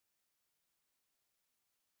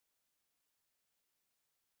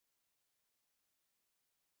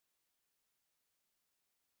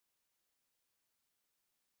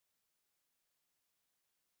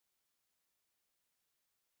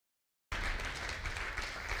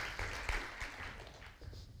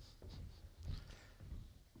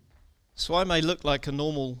So I may look like a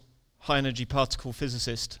normal high-energy particle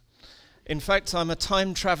physicist. In fact, I'm a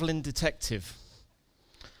time-traveling detective.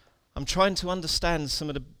 I'm trying to understand some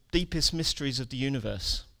of the deepest mysteries of the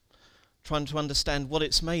universe, trying to understand what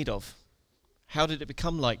it's made of. How did it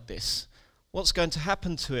become like this? What's going to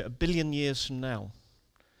happen to it 1 billion years from now?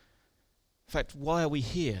 In fact, why are we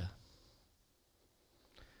here?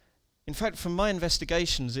 In fact, from my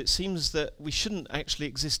investigations, it seems that we shouldn't actually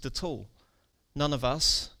exist at all. None of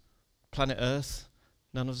us, planet Earth,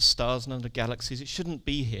 none of the stars, none of the galaxies, it shouldn't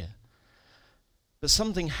be here. But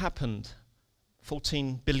something happened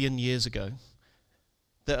 14 billion years ago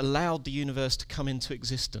that allowed the universe to come into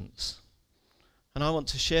existence. And I want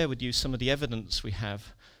to share with you some of the evidence we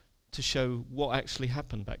have to show what actually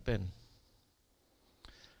happened back then.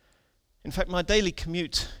 In fact, my daily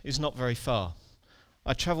commute is not very far.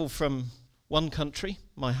 I travel from one country,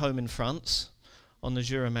 my home in France, on the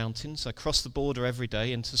Jura Mountains. I cross the border every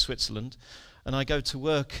day into Switzerland, and I go to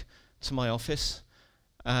work to my office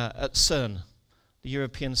at CERN, the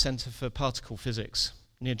European Centre for Particle Physics,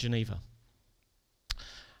 near Geneva.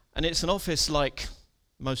 And it's an office like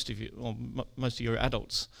most of you, or most of your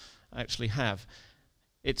adults actually have.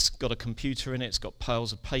 It's got a computer in it, it's got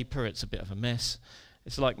piles of paper, it's a bit of a mess.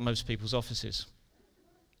 It's like most people's offices.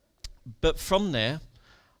 But from there,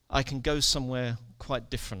 I can go somewhere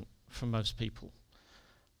quite different from most people.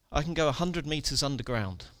 I can go 100 meters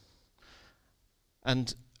underground,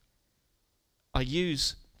 and I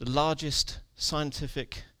use the largest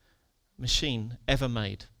scientific machine ever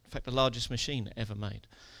made. In fact, the largest machine ever made.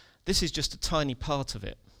 This is just a tiny part of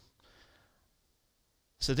it.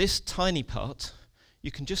 So this tiny part,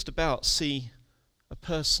 you can just about see a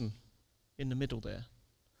person in the middle there.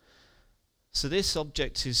 So this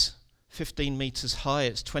object is 15 meters high,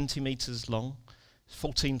 it's 20 meters long,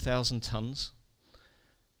 14,000 tons.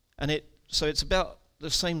 And so it's about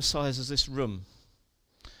the same size as this room.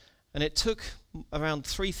 And it took around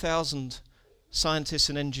 3,000 scientists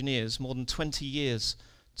and engineers more than 20 years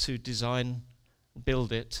to design,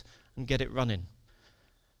 build it, and get it running.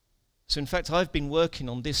 So in fact, I've been working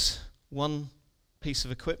on this one piece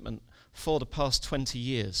of equipment for the past 20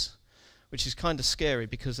 years, which is kind of scary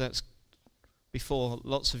because that's before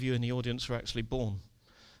lots of you in the audience were actually born.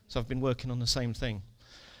 So I've been working on the same thing.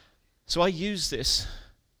 So I use this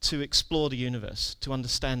to explore the universe, to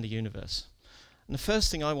understand the universe. And the first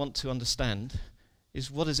thing I want to understand is,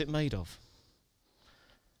 what is it made of?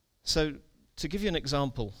 So to give you an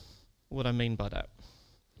example, what I mean by that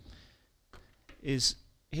is,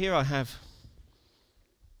 here I have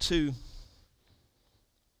 2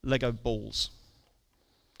 Lego balls,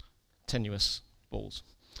 tenuous balls.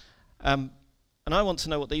 And I want to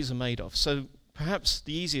know what these are made of. So perhaps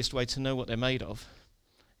the easiest way to know what they're made of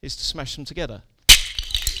is to smash them together.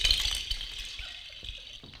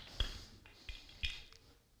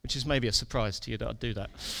 Which is maybe a surprise to you that I'd do that.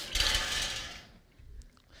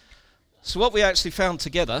 So what we actually found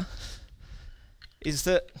together is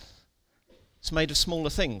that it's made of smaller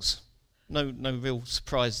things. No real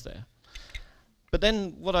surprise there. But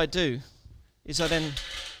then what I do is I then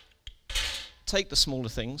take the smaller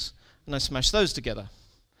things and I smash those together.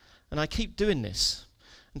 And I keep doing this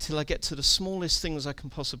until I get to the smallest things I can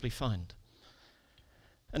possibly find.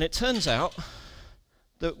 And it turns out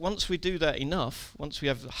that once we do that enough, once we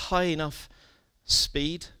have high enough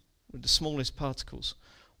speed with the smallest particles,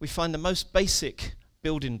 we find the most basic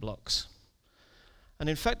building blocks. And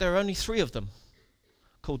in fact, there are only 3 of them,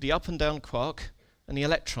 called the up and down quark and the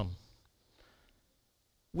electron.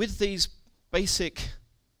 With these basic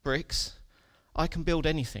bricks, I can build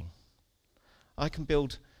anything. I can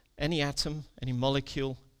build any atom, any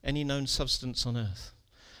molecule, any known substance on Earth.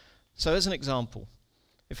 So as an example,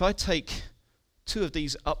 if I take 2 of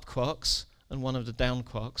these up quarks and 1 of the down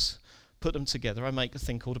quarks, put them together, I make a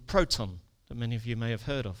thing called a proton that many of you may have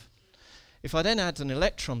heard of. If I then add an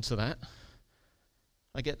electron to that,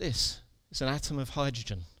 I get this. It's an atom of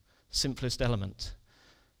hydrogen, simplest element.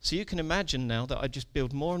 So you can imagine now that I just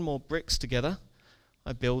build more and more bricks together.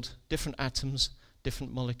 I build different atoms,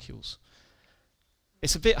 different molecules.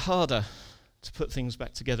 It's a bit harder to put things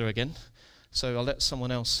back together again, so I'll let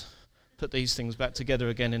someone else put these things back together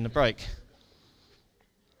again in the break.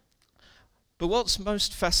 But what's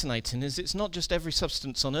most fascinating is it's not just every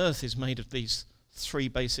substance on Earth is made of these 3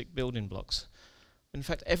 basic building blocks. In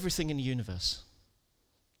fact, everything in the universe,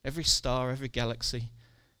 every star, every galaxy,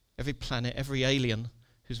 every planet, every alien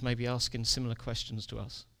who's maybe asking similar questions to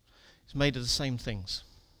us, is made of the same things,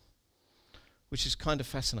 which is kind of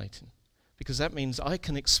fascinating, because that means I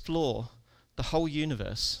can explore the whole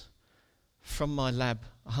universe from my lab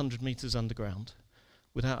 100 meters underground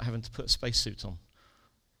without having to put a spacesuit on.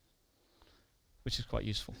 which is quite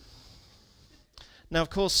useful. Now, of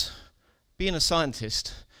course, being a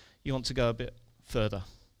scientist, you want to go a bit further.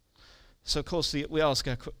 So, of course, we ask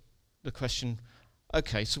the question,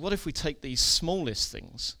 okay, so what if we take these smallest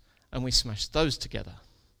things and we smash those together?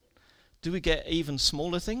 Do we get even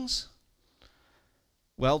smaller things?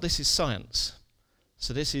 Well, this is science.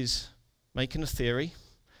 So this is making a theory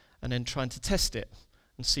and then trying to test it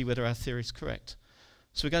and see whether our theory is correct.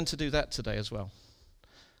 So we're going to do that today as well.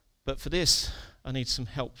 But for this, I need some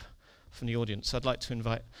help from the audience. I'd like to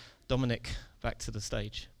invite Dominic back to the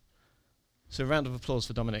stage. So a round of applause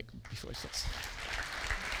for Dominic before he starts.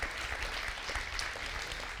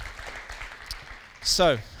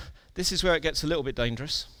 So, this is where it gets a little bit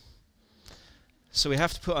dangerous. So we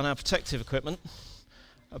have to put on our protective equipment.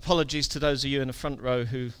 Apologies to those of you in the front row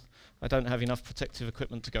who I don't have enough protective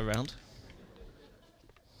equipment to go round.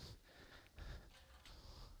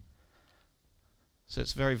 So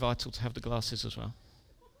it's very vital to have the glasses as well.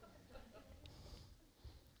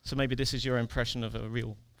 So maybe this is your impression of a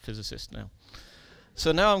real physicist now.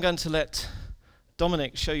 So now I'm going to let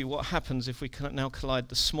Dominic show you what happens if we can now collide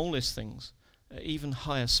the smallest things at even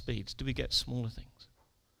higher speeds. Do we get smaller things?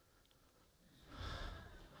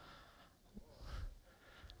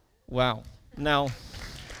 Wow. Now,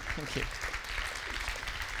 thank you.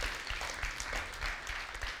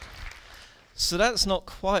 So that's not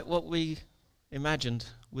quite what we imagined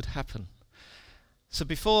would happen. So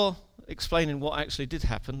before explaining what actually did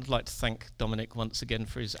happen, I'd like to thank Dominic once again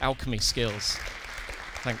for his alchemy skills.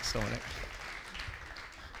 Thanks, Dominic.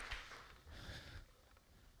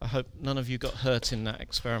 I hope none of you got hurt in that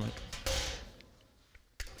experiment.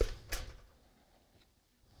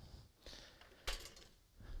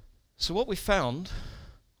 So what we found,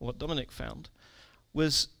 or what Dominic found,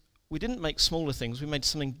 was we didn't make smaller things, we made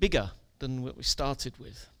something bigger than what we started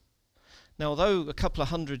with. Now, although a couple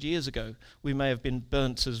of 100 years ago we may have been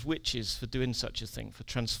burnt as witches for doing such a thing, for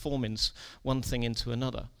transforming one thing into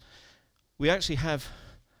another, we actually have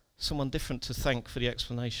someone different to thank for the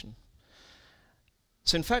explanation.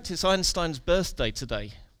 So in fact, it's Einstein's birthday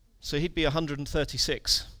today, so he'd be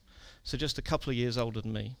 136, so just a couple of years older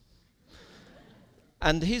than me.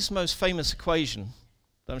 And his most famous equation,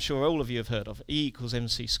 that I'm sure all of you have heard of, E equals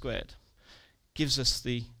mc squared, gives us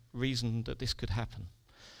the reason that this could happen.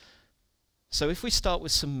 So if we start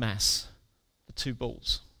with some mass, the two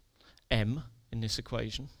balls, m in this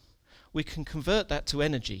equation, we can convert that to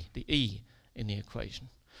energy, the E in the equation.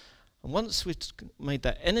 And once we've made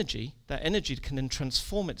that energy can then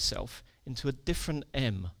transform itself into a different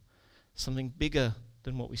m, something bigger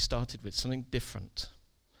than what we started with, something different.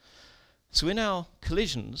 So in our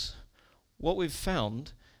collisions, what we've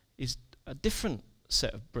found is a different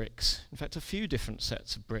set of bricks, in fact a few different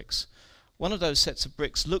sets of bricks. One of those sets of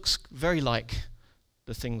bricks looks very like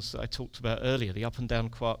the things that I talked about earlier, the up and down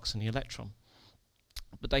quarks and the electron.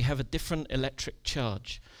 But they have a different electric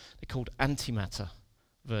charge. They're called antimatter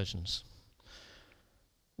versions.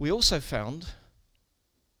 We also found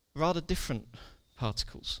rather different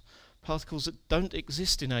particles, particles that don't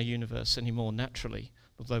exist in our universe anymore naturally,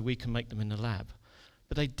 although we can make them in the lab.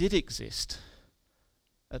 But they did exist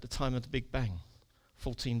at the time of the Big Bang,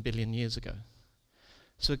 14 billion years ago.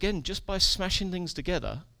 So again, just by smashing things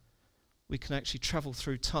together, we can actually travel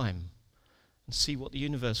through time and see what the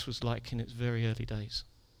universe was like in its very early days.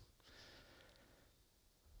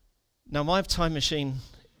 Now, my time machine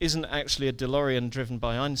isn't actually a DeLorean driven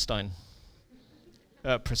by Einstein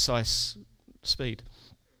at precise speed.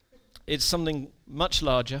 It's something much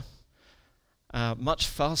larger, much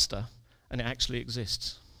faster, and it actually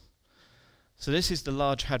exists. So this is the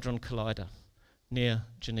Large Hadron Collider near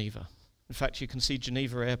Geneva. In fact, you can see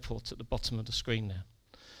Geneva Airport at the bottom of the screen there.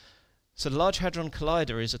 So the Large Hadron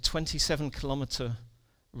Collider is a 27-kilometer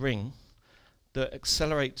ring that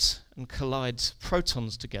accelerates and collides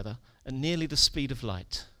protons together at nearly the speed of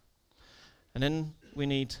light. And then we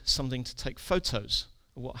need something to take photos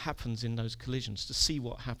of what happens in those collisions, to see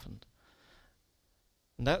what happened.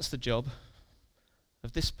 And that's the job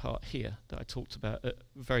of this part here that I talked about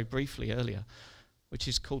very briefly earlier, which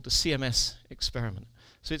is called the Cms Experiment.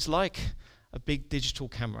 So it's like a big digital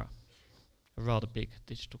camera, a rather big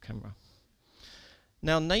digital camera.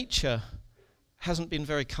 Now, nature hasn't been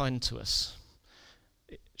very kind to us.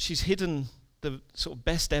 She's hidden the sort of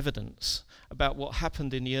best evidence about what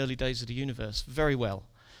happened in the early days of the universe very well.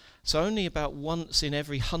 So only about once in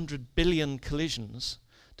every 100 billion collisions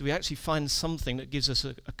do we actually find something that gives us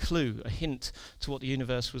a clue, a hint to what the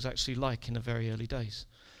universe was actually like in the very early days.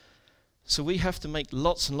 So we have to make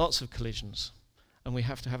lots and lots of collisions, and we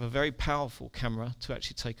have to have a very powerful camera to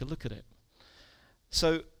actually take a look at it.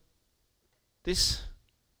 So this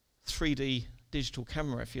 3D digital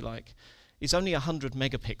camera, if you like, is only 100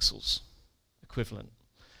 megapixels equivalent,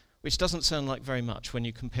 which doesn't sound like very much when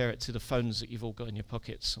you compare it to the phones that you've all got in your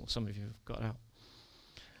pockets, or some of you have got out.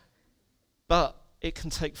 But it can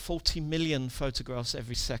take 40 million photographs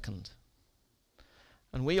every second.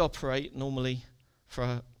 And we operate normally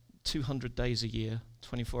for 200 days a year,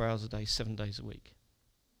 24 hours a day, 7 days a week.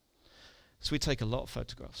 So we take a lot of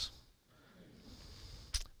photographs.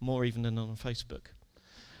 More even than on Facebook.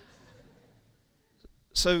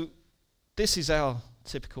 So this is our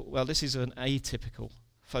typical, well, this is an atypical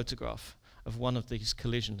photograph of one of these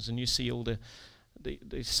collisions, and you see all the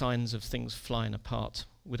signs of things flying apart,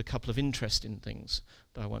 with a couple of interesting things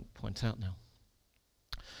that I won't point out now.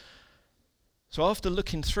 So after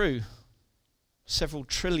looking through several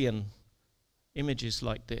trillion images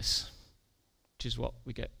like this, which is what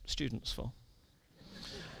we get students for,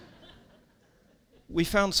 we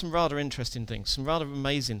found some rather interesting things, some rather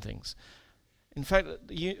amazing things. In fact,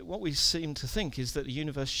 what we seem to think is that the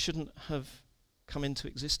universe shouldn't have come into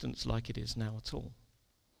existence like it is now at all.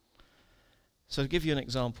 So to give you an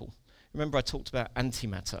example, remember I talked about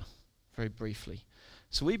antimatter very briefly.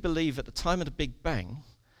 So we believe at the time of the Big Bang,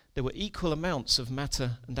 there were equal amounts of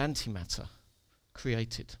matter and antimatter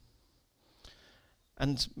created.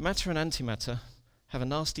 And matter and antimatter have a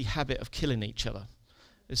nasty habit of killing each other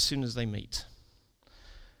as soon as they meet.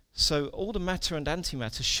 So all the matter and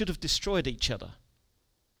antimatter should have destroyed each other,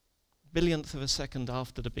 billionth of a second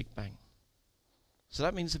after the Big Bang. So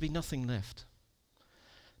that means there'd be nothing left.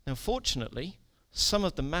 Now fortunately, some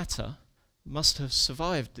of the matter must have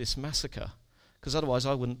survived this massacre, because otherwise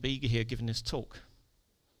I wouldn't be here giving this talk.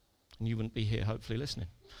 And you wouldn't be here hopefully listening.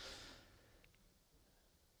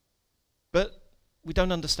 But we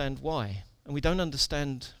don't understand why. And we don't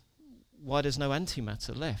understand why there's no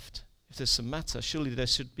antimatter left. If there's some matter, surely there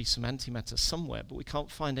should be some antimatter somewhere, but we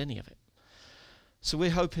can't find any of it. So we're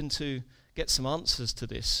hoping to get some answers to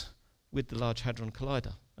this with the Large Hadron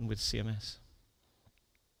Collider and with CMS.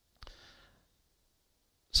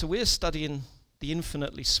 So we're studying the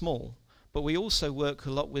infinitely small, but we also work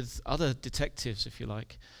a lot with other detectives, if you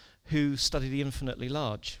like, who study the infinitely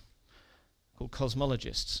large, called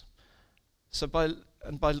cosmologists. So by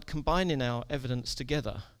combining our evidence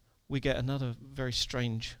together, we get another very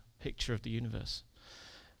strange picture of the universe.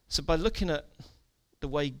 So by looking at the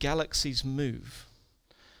way galaxies move,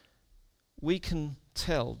 we can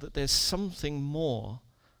tell that there's something more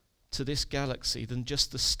to this galaxy than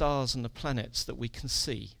just the stars and the planets that we can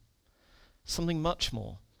see. Something much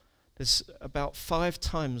more. There's about 5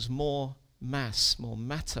 times more mass, more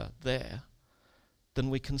matter there than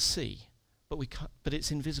we can see, but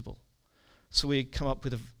it's invisible. So we come up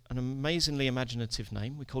with an amazingly imaginative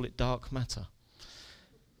name. We call it dark matter.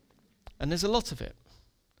 And there's a lot of it.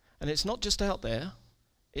 And it's not just out there,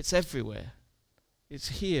 it's everywhere. It's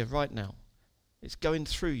here right now. It's going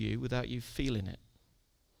through you without you feeling it.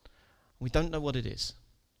 We don't know what it is.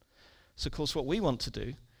 So of course what we want to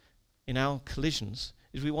do in our collisions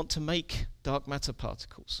is we want to make dark matter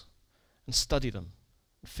particles and study them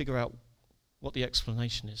and figure out what the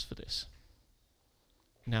explanation is for this.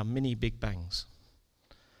 Now, mini Big Bangs.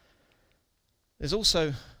 There's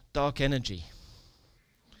also dark energy.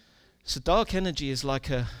 So dark energy is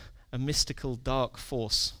like a mystical dark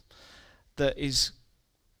force that is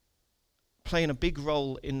playing a big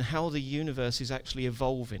role in how the universe is actually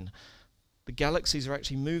evolving. The galaxies are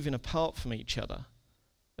actually moving apart from each other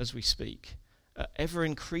as we speak at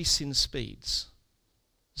ever-increasing speeds,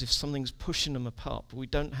 as if something's pushing them apart, but we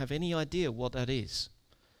don't have any idea what that is.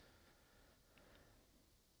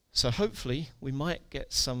 So hopefully we might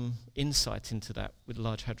get some insight into that with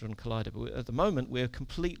Large Hadron Collider, but at the moment we're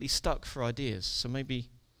completely stuck for ideas, so maybe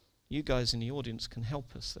you guys in the audience can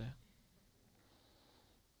help us there.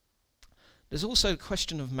 There's also a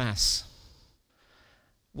question of mass.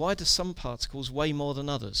 Why do some particles weigh more than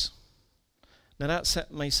others? Now that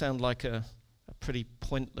may sound like a pretty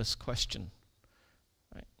pointless question,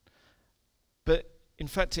 right? But in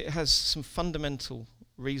fact it has some fundamental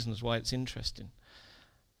reasons why it's interesting.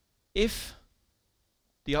 If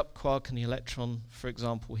the up quark and the electron, for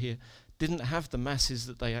example here, didn't have the masses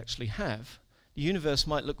that they actually have, the universe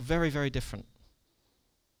might look very, very different.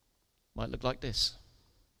 Might look like this.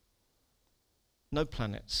 No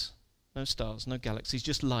planets, no stars, no galaxies,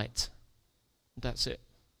 just light. That's it.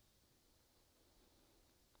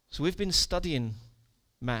 So we've been studying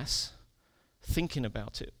mass, thinking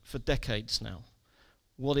about it for decades now.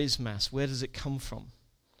 What is mass? Where does it come from?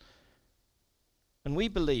 And we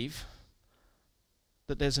believe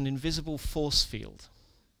that there's an invisible force field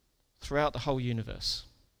throughout the whole universe.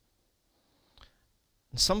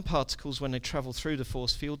 And some particles, when they travel through the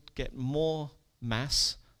force field, get more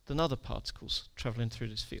mass than other particles traveling through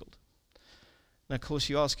this field. Now, of course,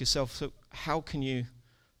 you ask yourself, so how can you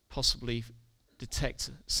possibly detect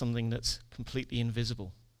something that's completely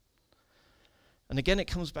invisible? And again, it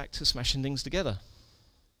comes back to smashing things together.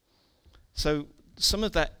 So some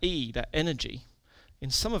of that E, that energy, in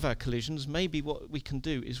some of our collisions, maybe what we can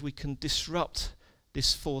do is we can disrupt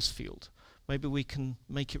this force field. Maybe we can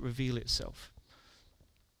make it reveal itself.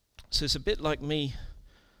 So it's a bit like me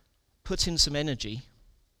putting some energy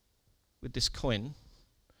with this coin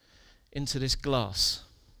into this glass.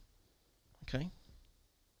 Okay?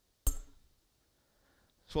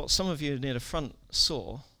 So what some of you near the front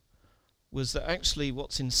saw was that actually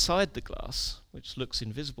what's inside the glass, which looks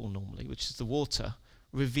invisible normally, which is the water,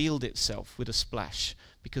 revealed itself with a splash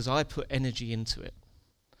because I put energy into it.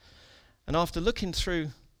 And after looking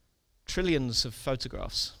through trillions of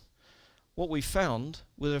photographs, what we found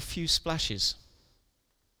were a few splashes,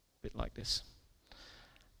 a bit like this.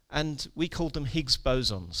 And we called them Higgs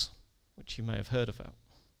Bosons, which you may have heard about.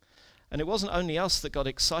 And it wasn't only us that got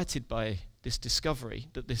excited by this discovery,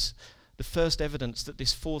 that the first evidence that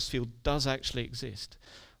this force field does actually exist,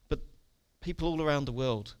 but people all around the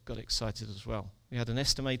world got excited as well. We had an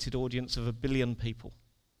estimated audience of 1 billion people.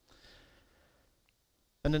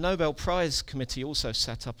 And the Nobel Prize Committee also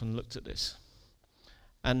sat up and looked at this.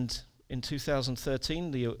 And in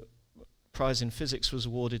 2013, the prize in physics was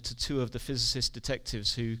awarded to 2 of the physicist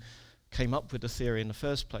detectives who came up with the theory in the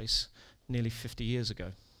first place nearly 50 years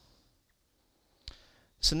ago.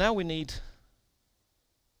 So now we need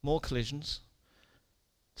more collisions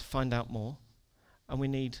to find out more, and we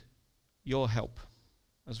need your help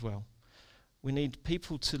as well. We need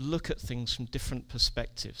people to look at things from different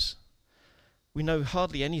perspectives. We know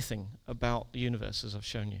hardly anything about the universe, as I've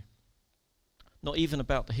shown you. Not even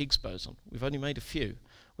about the Higgs boson. We've only made a few.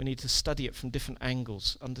 We need to study it from different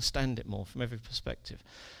angles, understand it more from every perspective.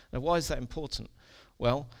 Now, why is that important?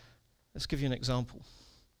 Well, let's give you an example.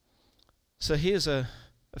 So here's a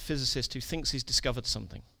physicist who thinks he's discovered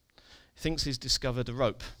something. He thinks he's discovered a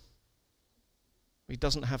rope. He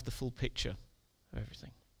doesn't have the full picture of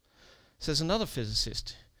everything. So there's another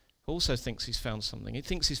physicist who also thinks he's found something. He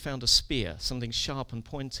thinks he's found a spear, something sharp and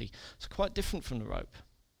pointy. It's quite different from the rope.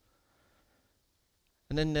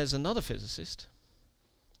 And then there's another physicist,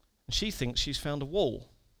 and she thinks she's found a wall,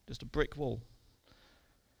 just a brick wall.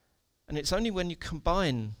 And it's only when you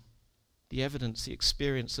combine the evidence, the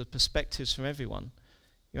experience, the perspectives from everyone,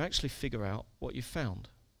 you actually figure out what you've found,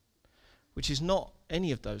 which is not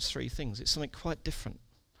any of those 3 things. It's something quite different.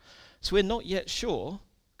 So we're not yet sure,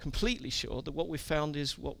 completely sure, that what we found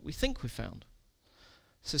is what we think we found.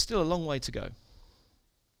 So still a long way to go.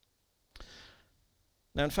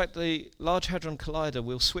 Now, in fact, the Large Hadron Collider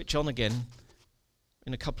will switch on again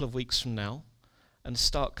in a couple of weeks from now and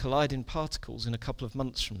start colliding particles in a couple of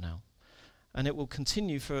months from now. And it will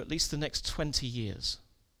continue for at least the next 20 years.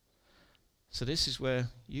 So this is where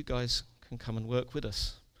you guys can come and work with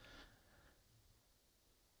us.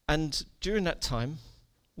 And during that time,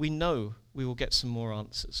 we know we will get some more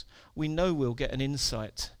answers. We know we'll get an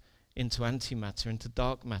insight into antimatter, into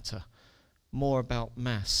dark matter, more about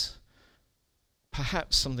mass,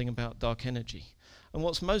 perhaps something about dark energy. And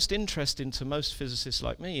what's most interesting to most physicists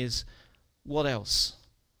like me is what else?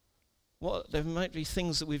 There might be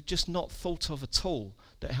things that we've just not thought of at all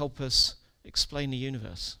that help us explain the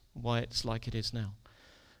universe, why it's like it is now.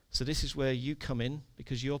 So this is where you come in,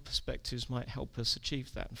 because your perspectives might help us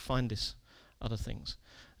achieve that and find this other things.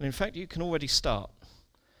 And in fact, you can already start.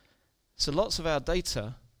 So lots of our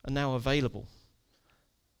data are now available,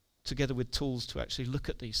 together with tools to actually look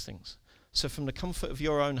at these things. So from the comfort of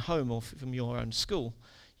your own home or from your own school,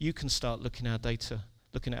 you can start looking at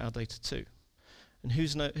our data too. And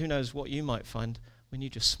who knows what you might find when you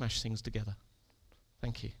just smash things together.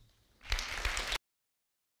 Thank you.